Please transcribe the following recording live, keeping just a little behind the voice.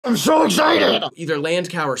I'm so excited! Either land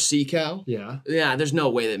cow or sea cow. Yeah. Yeah, there's no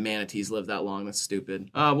way that manatees live that long. That's stupid.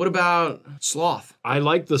 What about sloth? I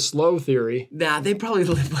like the slow theory. Nah, they probably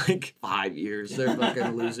live like 5 years. They're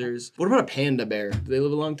fucking losers. What about a panda bear? Do they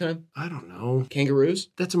live a long time? I don't know. Kangaroos?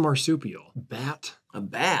 That's a marsupial. Bat? A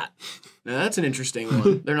bat? Now that's an interesting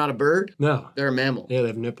one. They're not a bird? No. They're a mammal. Yeah, they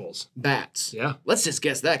have nipples. Bats. Yeah. Let's just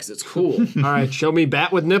guess that because it's cool. All right, show me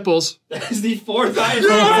bat with nipples. That is the fourth highest.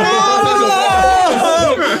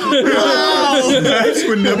 Bats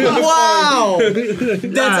with nipples. Wow!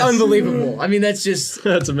 That's unbelievable. I mean, that's just...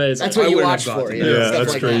 That's amazing. That's what you watch for. You know, Yeah, stuff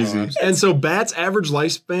that's like crazy. That. And so bats' average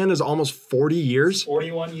lifespan is almost 40 years?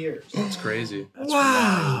 41 years. That's crazy.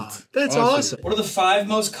 Wow. That's awesome. What are the 5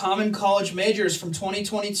 most common college majors from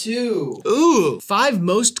 2022? Ooh, 5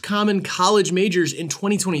 most common college majors in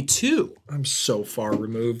 2022. I'm so far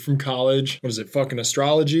removed from college. What is it, fucking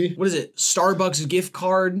astrology? What is it? Starbucks gift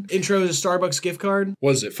card? Intro to Starbucks gift card?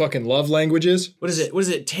 What is it, fucking love languages? What is it? What is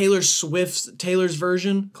it? Taylor's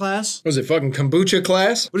version class? What is it, fucking kombucha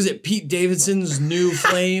class? What is it? Pete Davidson's new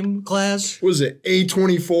flame class? What is it,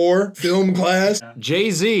 A24 film class?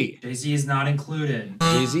 Jay-Z. Jay-Z is not included.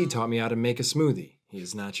 Jay-Z taught me how to make a smoothie. He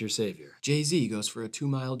is not your savior. Jay-Z goes for a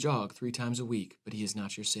 2-mile jog 3 times a week, but he is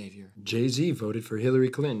not your savior. Jay-Z voted for Hillary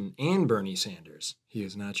Clinton and Bernie Sanders. He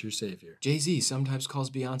is not your savior. Jay-Z sometimes calls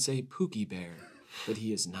Beyonce Pookie Bear, but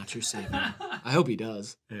he is not your savior. I hope he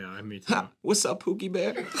does. Yeah, me too. What's up, Pookie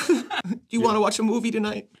Bear? Do you want to watch a movie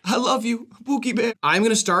tonight? I love you, Pookie Bear. I'm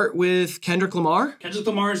going to start with Kendrick Lamar. Kendrick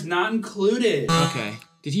Lamar is not included. Okay.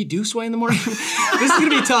 Did he do Sway in the Morning? This is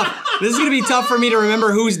gonna be tough. This is gonna be tough for me to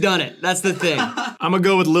remember who's done it. That's the thing. I'm gonna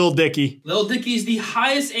go with Lil Dicky. Lil Dicky is the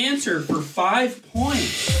highest answer for 5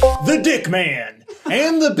 points. The Dick Man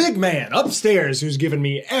and the Big Man upstairs who's given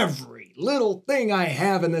me every little thing I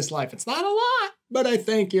have in this life. It's not a lot, but I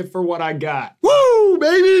thank you for what I got. Woo,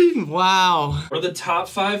 baby! Wow. What are the top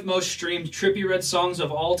 5 most streamed Trippie Redd songs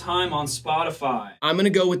of all time on Spotify? I'm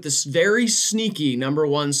gonna go with this very sneaky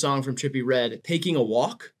 #1 song from Trippie Redd, Taking a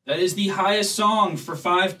Walk. That is the highest song for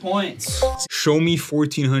 5 points. Show me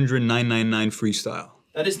 1400 999 freestyle.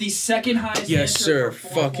 That is the second highest Yes, answer sir. for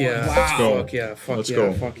 4 Fuck yeah. points. Let's go. Fuck yeah. Fuck Let's yeah.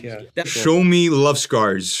 go. Fuck yeah. Show me Love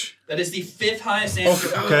Scars. That is the 5th highest answer.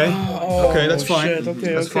 Okay. Okay, that's fine. shit.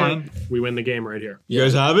 Okay, That's okay. fine. We win the game right here. You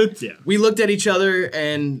guys have it? Yeah. We looked at each other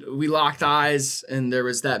and we locked eyes, and there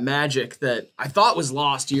was that magic that I thought was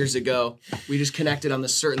lost years ago. We just connected on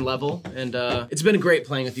this certain level, and it's been great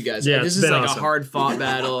playing with you guys. Yeah, Like, this it's is been like awesome. a hard fought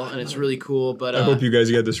battle, and it's really cool. But I hope you guys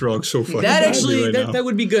get this wrong so fucking that badly actually right now. that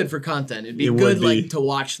would be good for content. It'd be It good would be. like to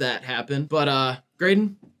watch that happen. But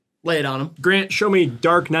Graydon, lay it on him. Grant, show me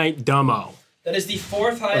Dark Knight Dumbo. That is the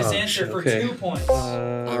 4th highest answer for 2 points.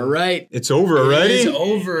 All right. It's over already? It's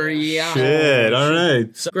over, yeah. Shit, all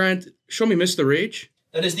right. So, Grant, show me Mr. Rage.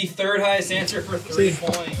 That is the 3rd highest answer for 3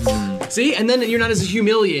 points. See, and then you're not as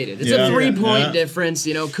humiliated. It's Yeah. a 3-point Yeah. difference.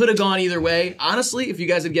 You know, could have gone either way. Honestly, if you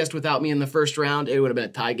guys had guessed without me in the first round, it would have been a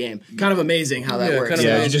tie game. Kind of amazing how that works.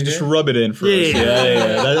 Yeah, you just rub it in first. Yeah.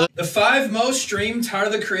 Yeah. The 5 most streamed Tyler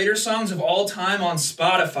the Creator songs of all time on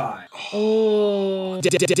Spotify. Oh.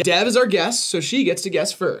 Dev is our guest, so she gets to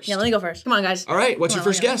guess first. Yeah, let me go first. Come on, guys. All right, what's your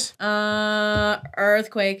first guess?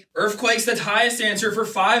 Earthquake. Earthquake's the highest answer for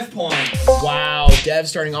 5 points. Wow, Dev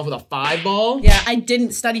starting off with a 5 ball. Yeah, I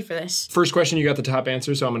didn't study for this. First question, you got the top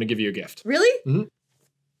answer, so I'm gonna give you a gift. Really?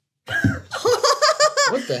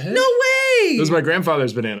 What the heck? No way! This is my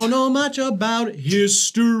grandfather's banana. Don't know much about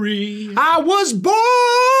history. I was born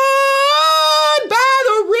by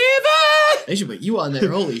the river They should put you on there.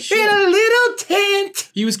 Holy in shit. a little tent.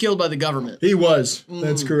 He was killed by the government. He was.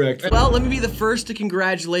 That's correct. Well, let me be the first to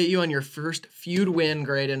congratulate you on your first feud win,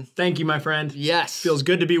 Graydon. Thank you, my friend. Yes. Feels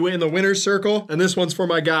good to be in the winner's circle, and this one's for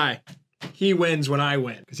my guy. He wins when I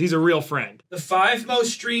win, because he's a real friend. The 5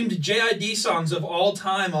 most streamed JID songs of all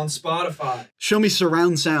time on Spotify. Show me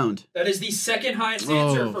surround sound. That is the 2nd highest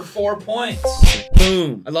answer for 4 points.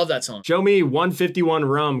 Boom. I love that song. Show me 151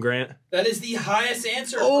 rum, Grant. That is the highest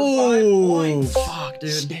answer for 5 points. Fuck,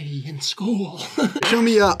 dude. Stay in school. Show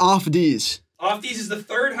me off D's. Off These is the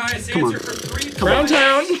 3rd highest Come on. answer for 3 points. Brown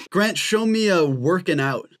Town. Grant, show me working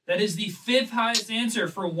out. That is the 5th highest answer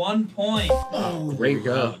for 1 point. Great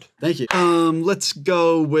go. Thank you. Let's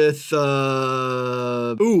go with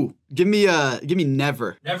give me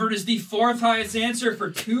never. Never is the 4th highest answer for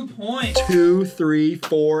 2 points. 2, 3,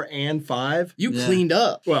 4, and 5. You Yeah. cleaned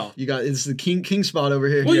up. Well, You got it's the king spot over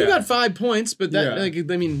here. Well, you Yeah. got 5 points, but that, Yeah. like,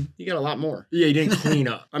 I mean, you got a lot more. yeah, you didn't clean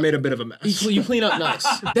up. I made a bit of a mess. You clean up nice.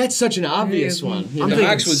 That's such an obvious one. You I'm know? thinking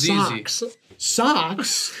Max was easy. socks.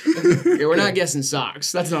 Socks? Yeah, we're not guessing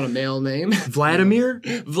socks. That's not a male name. Vladimir?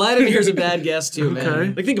 Vladimir's a bad guess too, man.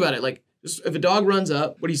 Okay. Like think about it. Like if a dog runs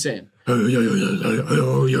up, what are you saying? Gucci-goo,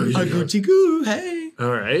 hey.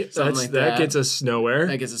 All right, Something like that that. gets us nowhere.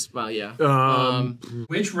 I guess it's well, yeah.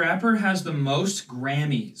 Which rapper has the most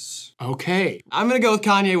Grammys? Okay. I'm gonna go with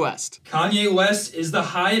Kanye West. Kanye West is the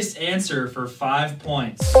highest answer for 5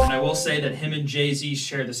 points. And I will say that him and Jay-Z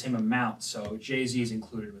share the same amount, so Jay-Z is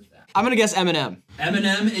included with that. I'm gonna guess Eminem.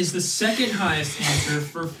 Eminem is the second highest answer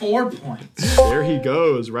for 4 points. There he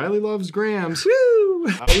goes. Riley loves grams. Woo!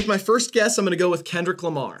 With my first guess, I'm gonna go with Kendrick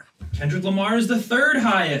Lamar. Kendrick Lamar is the third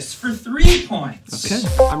highest for 3 points. Okay.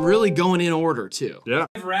 I'm really going in order too. Yeah.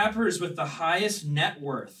 5 rappers with the highest net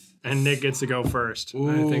worth. And Nick gets to go first.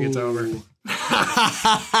 I think it's over.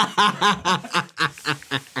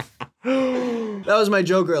 That was my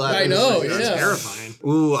Joker last I know, That's yeah. terrifying.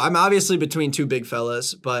 Ooh, I'm obviously between two big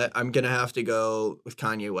fellas, but I'm gonna have to go with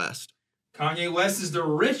Kanye West. Kanye West is the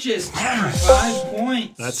richest for 5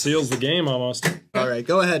 points. That seals the game almost. All right,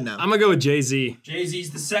 go ahead now. I'm gonna go with Jay-Z.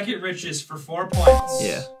 Jay-Z's the second richest for 4 points.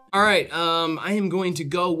 Yeah. All right. I am going to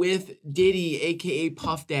go with Diddy, aka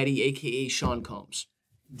Puff Daddy, aka Sean Combs.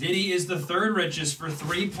 Diddy is the third richest for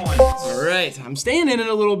 3 points. All right. I'm staying in it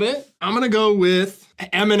a little bit. I'm gonna go with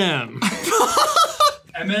Eminem.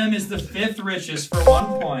 Eminem is the 5th richest for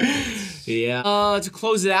 1 point. Yeah. To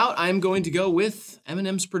close it out, I'm going to go with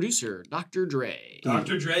Eminem's producer, Dr. Dre.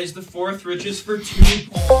 Dr. Dre is the 4th richest for 2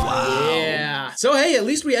 points. Yeah. So hey, at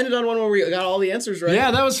least we ended on one where we got all the answers right.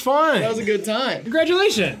 Yeah, that was fun. That was a good time.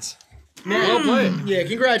 Congratulations. Well played. Yeah,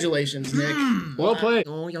 congratulations, Nick. Well played.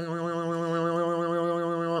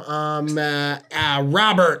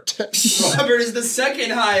 Robert. Robert is the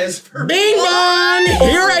second highest for Bing bong!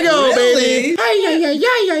 Here I go, baby.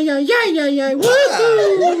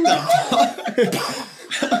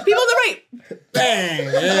 People on the right.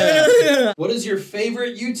 What is your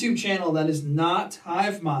favorite YouTube channel that is not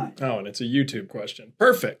Hivemind? Oh, and it's a YouTube question.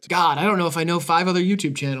 Perfect. God, I don't know if I know 5 other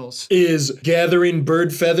YouTube channels. Is gathering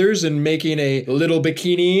bird feathers and making a little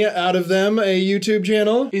bikini out of them a YouTube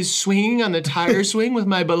channel? Is swinging on the tire swing with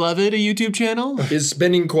my beloved a YouTube channel? Is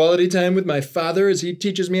spending quality time with my father as he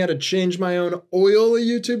teaches me how to change my own oil a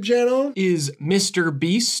YouTube channel? Is Mr.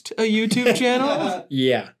 Beast a YouTube channel?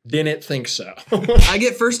 Yeah, didn't think so. I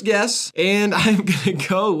get first guess, and I'm gonna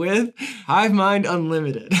go with Hivemind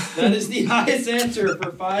Unlimited. That is the highest answer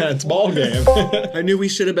for 5 That's points. ball game. I knew we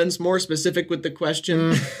should have been more specific with the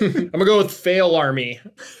question. I'm gonna go with Fail Army.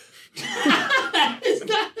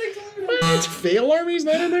 What? Fail Army's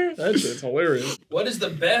not in there? That shit's hilarious. What is the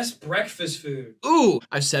best breakfast food? Ooh,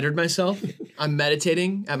 I've centered myself. I'm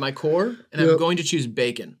meditating at my core, and I'm going to choose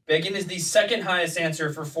bacon. Bacon is the second highest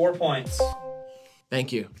answer for 4 points.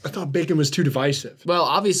 Thank you. I thought bacon was too divisive. Well,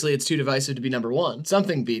 obviously it's too divisive to be number 1.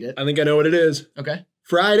 Something beat it. I think I know what it is. Okay.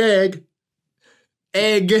 Fried egg.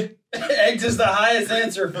 Egg. Eggs is the highest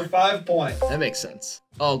answer for 5 points. That makes sense.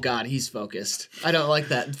 Oh God, he's focused. I don't like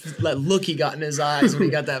that look he got in his eyes when he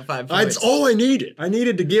got that 5 points. That's all I needed. I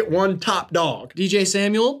needed to get one top dog. DJ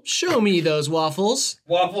Samuel, show me those waffles.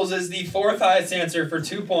 Waffles is the 4th highest answer for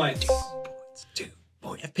 2 points.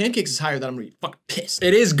 Boy, if pancakes is higher, then I'm gonna be fucking pissed.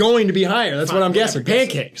 It is going to be higher. That's what I'm guessing.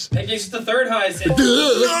 Pancakes. Pancakes is the 3rd highest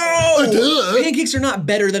answer. Pancakes are not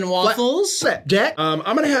better than waffles. Jack, I'm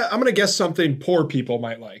gonna guess something poor people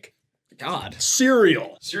might like. God.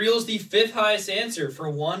 Cereal. Cereal is the 5th highest answer for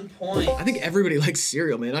 1 point. I think everybody likes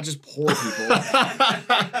cereal, man, not just poor people.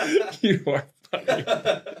 You are funny.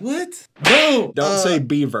 What? Don't say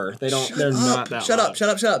beaver. They're not that Shut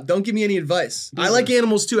loud. up. Don't give me any advice. I like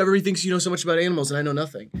animals too. Everybody thinks you know so much about animals and I know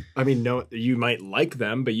nothing. I mean, no, you might like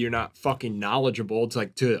them, but you're not fucking knowledgeable. It's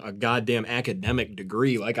like to a goddamn academic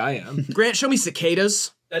degree like I am. Grant, show me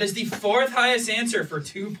cicadas. That is the 4th highest answer for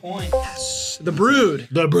 2 points. The brood.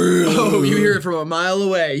 The brew. Oh, you hear it from a mile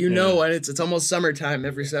away. You know when it's almost summertime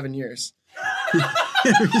every 7 years.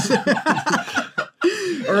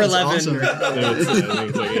 Or 11. I think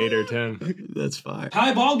it's like 8 or 10. That's fine.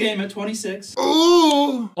 High ball game at 26.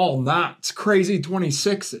 Ooh! All knots. Crazy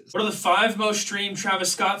 26s. What are the 5 most streamed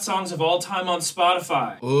Travis Scott songs of all time on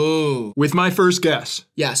Spotify? Ooh. With my first guess,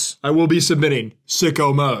 Yes. I will be submitting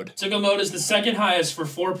Sicko Mode. Sicko Mode is the 2nd highest for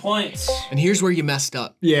 4 points. And here's where you messed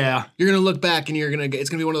up. Yeah. You're gonna look back and it's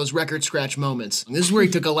gonna be one of those record scratch moments. And this is where he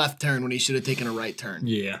took a left turn when he should have taken a right turn.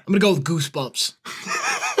 Yeah. I'm gonna go with Goosebumps.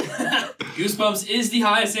 Goosebumps is the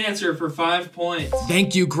highest answer for 5 points.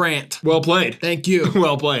 Thank you, Grant. Well played. Thank you.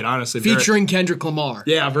 Well played, honestly. Featuring Kendrick Lamar.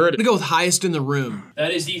 Yeah, I've heard I'm it. gonna go with highest in the room. That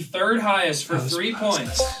is the third highest for 3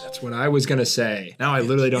 points. That's what I was gonna say. Now I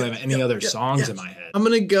literally don't have any other songs in my head. I'm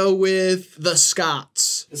gonna go with the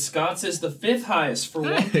Scots. The Scots is the fifth highest for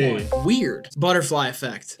 1 Hey. point. Weird. Butterfly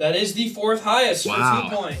Effect. That is the fourth highest Wow. for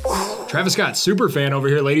 2 points. Travis Scott, super fan over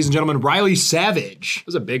here, ladies and gentlemen. Riley Savage. It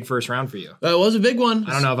was a big first round for you. That was a big one.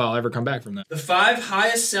 I don't know if I'll ever come back from that. The 5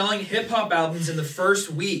 highest selling hip hop albums in the first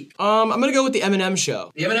week. I'm gonna go with the Eminem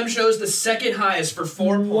Show. The Eminem Show is the second highest for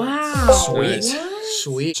 4 points. Wow. Sweet.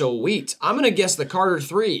 Sweet. Sweet. I'm gonna guess the Carter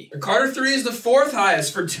 3. The Carter 3 is the fourth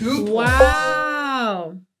highest for 2 points.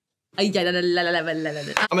 Wow. I'm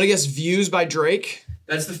gonna guess Views by Drake.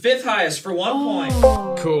 That's the fifth highest for 1 point.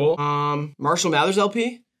 Oh. Cool. Marshall Mathers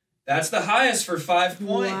LP. That's the highest for 5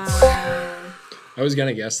 points. Wow. I was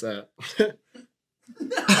gonna guess that.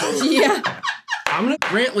 Yeah. I'm gonna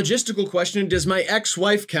Grant logistical question. Does my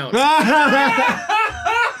ex-wife count?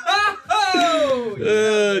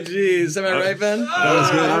 Oh, jeez. Am I right, Ben? That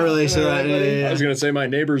was good. Not really sure. I was gonna say my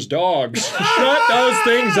neighbor's dogs. Shut those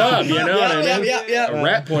things up, you know what I mean? Yeah.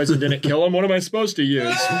 Rat poison didn't kill him. What am I supposed to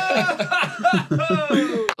use?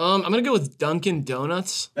 I'm gonna go with Dunkin'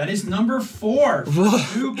 Donuts. That is number 4 for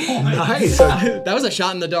 2 points. Nice. That was a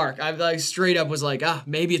shot in the dark. I like straight up was like,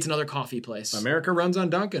 maybe it's another coffee place. America runs on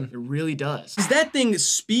Duncan. It really does. Does that thing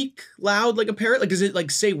speak loud like a parrot? Like, does it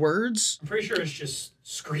like say words? I'm pretty sure it's just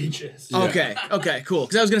screeches. Okay, cool.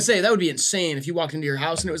 Because I was gonna say that would be insane if you walked into your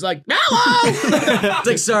house and it was like, hello! It's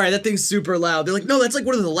like, sorry, that thing's super loud. They're like, no, that's like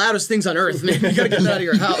one of the loudest things on earth, man. You gotta get that out of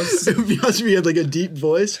your house. It would be awesome if he had like a deep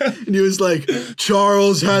voice and he was like,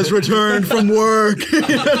 Charles has returned from work. You know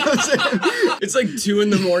what I'm saying? It's like 2 in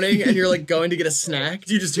the morning and you're like going to get a snack.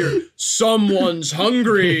 You just hear, someone's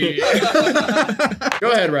hungry.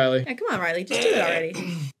 Go ahead, Riley. Hey, come on, Riley. Just do it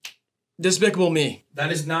already. Despicable Me.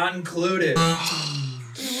 That is not included.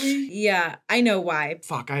 Yeah, I know why.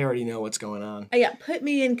 Fuck, I already know what's going on. Yeah, put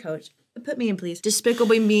me in, coach. Put me in, please.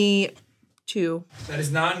 Despicable Me 2. That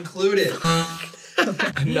is not included.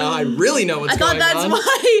 Now I really know what's I thought going that's on.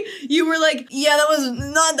 why you were like, yeah, that was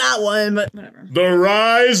not that one, but whatever. The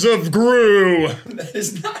Rise of Gru. That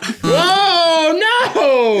is not. Whoa,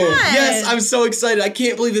 no! Yes, I'm so excited. I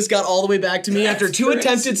can't believe this got all the way back to me after 2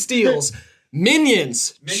 attempted steals.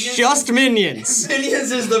 Minions. Minions? Just Minions.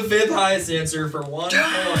 Minions is the fifth highest answer for 1 point.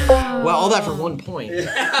 Well, all that for 1 point.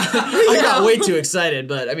 I got way too excited,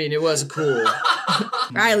 but I mean, it was cool.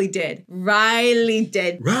 Riley did. Riley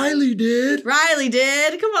did. Riley did. Riley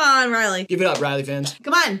did. Come on, Riley. Give it up, Riley fans.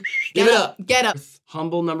 Come on. Give it up. Get up.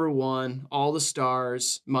 Humble #1, All the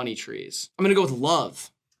Stars, Money Trees. I'm gonna go with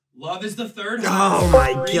Love. Love is the third Oh highest.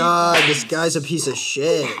 my for 3 god, points. this guy's a piece of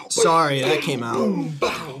shit. Sorry, that came out.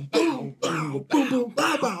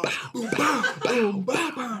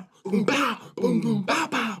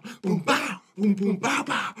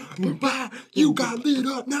 You got lit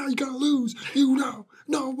up, now you gotta lose. You know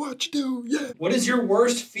what you do, yeah. What is your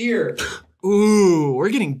worst fear? Ooh, we're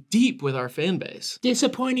getting deep with our fan base.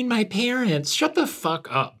 Disappointing my parents. Shut the fuck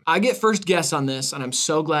up. I get first guess on this, and I'm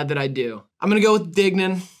so glad that I do. I'm gonna go with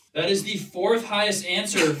Dignan. That is the fourth highest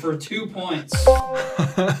answer for 2 points.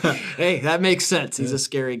 Hey, that makes sense. He's a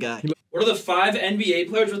scary guy. What are the 5 NBA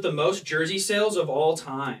players with the most jersey sales of all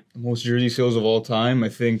time? Most jersey sales of all time. I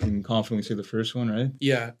think I can confidently say the first one, right?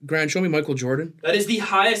 Yeah, Grant, show me Michael Jordan. That is the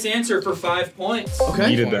highest answer for 5 points. Okay.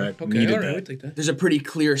 Needed that. Okay, Needed all right, that. we take that. There's a pretty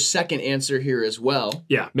clear second answer here as well.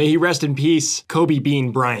 Yeah, may he rest in peace, Kobe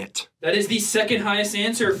Bean Bryant. That is the second highest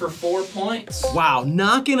answer for 4 points. Wow,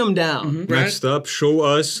 knocking him down. Next up, show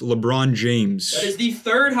us LeBron James. That is the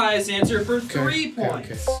third highest answer for 3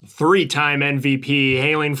 points. 3-time MVP,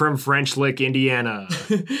 hailing from French Lick, Indiana.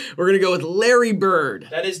 We're gonna go with Larry Bird.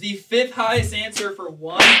 That is the fifth highest answer for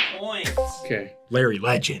 1 point. Okay. Larry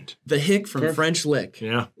Legend. The hick from French Lick.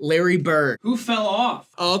 Yeah. Larry Bird. Who fell off?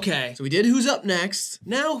 Okay, so we did Who's Up Next.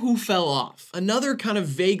 Now Who Fell Off? Another kind of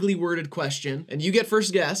vaguely worded question, and you get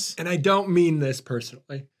first guess. And I don't mean this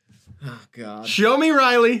personally. Oh, God. Show me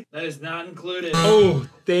Riley. That is not included. Oh,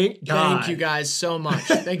 thank God. Thank you guys so much.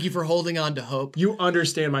 Thank you for holding on to hope. You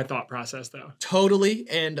understand my thought process, though. Totally,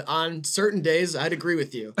 and on certain days, I'd agree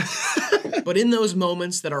with you. But in those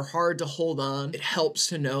moments that are hard to hold on, it helps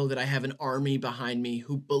to know that I have an army behind me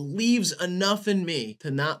who believes enough in me to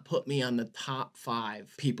not put me on the top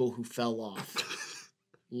 5 people who fell off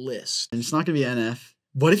list. And it's not gonna be NF.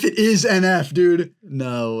 What if it is NF, dude?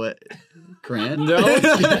 No. Grant? No.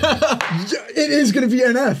 It is gonna be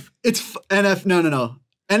NF. It's NF. No.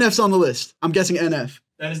 NF's on the list. I'm guessing NF.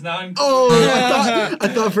 That is not included. Oh, I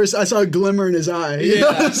thought first I saw a glimmer in his eye. You know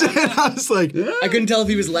what I'm saying? I was like, I couldn't tell if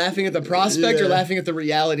he was laughing at the prospect or Yeah. laughing at the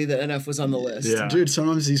reality that NF was on the list. Yeah. dude,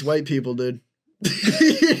 sometimes these white people, dude.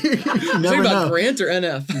 You Talking never about know. Grant or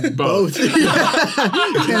NF? Both.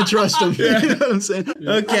 Can't trust them. You know what I'm saying?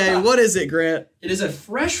 Okay, what is it, Grant? It is a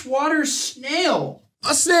freshwater snail.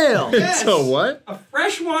 A snail. Yes. So what? A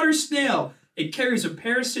freshwater snail. It carries a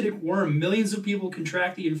parasitic worm. Millions of people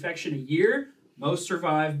contract the infection a year. Most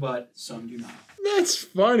survive, but some do not. That's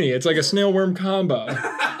funny. It's like a snail worm combo.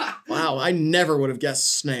 Wow, I never would have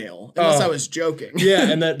guessed snail unless Oh. I was joking. Yeah,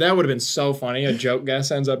 and that would have been so funny. A joke guess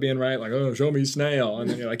ends up being right. Like, oh, show me snail. And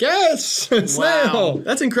then you're like, yes, snail. Wow,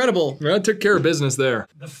 that's incredible. Well, I took care of business there.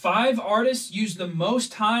 The 5 artists used the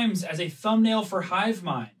most times as a thumbnail for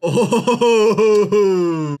Hivemind.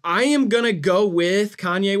 Oh. I am gonna go with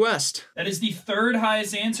Kanye West. That is the 3rd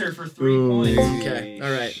highest answer for 3 points. Okay,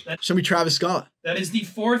 all right. Show me Travis Scott. That is the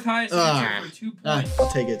 4th highest answer for 2 points. I'll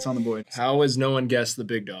take it. It's on the board. How has no one guessed the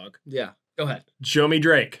big dog? Yeah, go ahead. Show me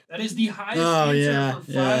Drake. That is the highest Oh, answer yeah,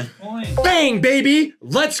 for 5 points. Bang, baby.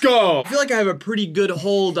 Let's go. I feel like I have a pretty good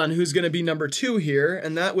hold on who's gonna be number 2 here,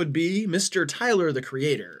 and that would be Mr. Tyler, the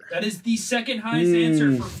Creator. That is the 2nd highest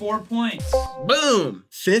answer for 4 points. Boom.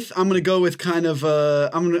 Fifth, I'm gonna go with kind of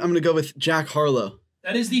I'm gonna go with Jack Harlow.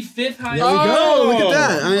 That is the 5th highest There we answer. go. Look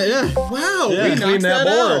at that. Yeah. Wow, Yeah. we Clean knocked that that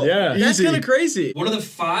board, out. yeah. That's Easy. kind of crazy. What are the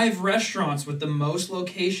 5 restaurants with the most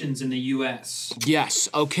locations in the U.S.? Yes,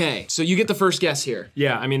 okay. So you get the first guess here.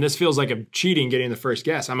 Yeah, I mean, this feels like a cheating getting the first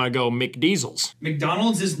guess. I'm going to go McDiesels.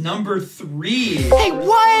 McDonald's is number 3. Hey,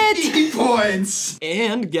 what? 50 points.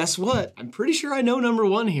 And guess what? I'm pretty sure I know number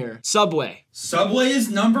 1 here. Subway. Subway is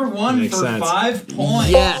number 1 Makes for sense. 5 points.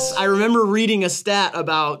 Yes, I remember reading a stat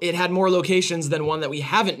about it had more locations than one that we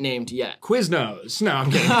haven't named yet. Quiznos. No,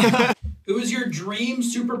 I'm kidding. Who is your dream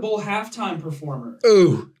Super Bowl halftime performer?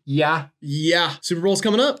 Ooh, yeah. Yeah, Super Bowl's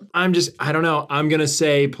coming up. I don't know. I'm going to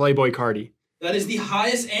say Playboy Cardi. That is the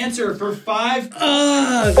highest answer for 5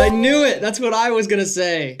 points. I knew it. That's what I was gonna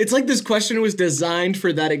say. It's like this question was designed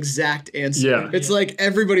for that exact answer. Yeah. It's like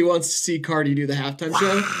everybody wants to see Cardi do the halftime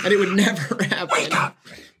show, and it would never happen. Wake up.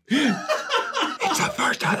 It's the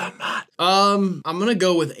first time I'm not. I'm gonna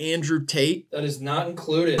go with Andrew Tate. That is not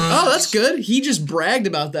included. Oh, that's good. He just bragged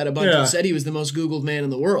about that a bunch Yeah. and said he was the most Googled man in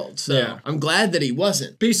the world. So Yeah. I'm glad that he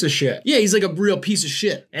wasn't. Piece of shit. Yeah, he's like a real piece of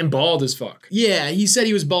shit. And bald as fuck. Yeah, he said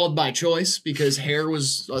he was bald by choice because hair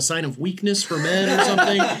was a sign of weakness for men or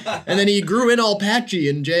something. And then he grew in all patchy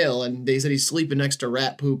in jail, and they said he's sleeping next to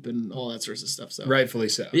rat poop and all that sorts of stuff. So Rightfully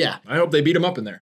so. Yeah. I hope they beat him up in there.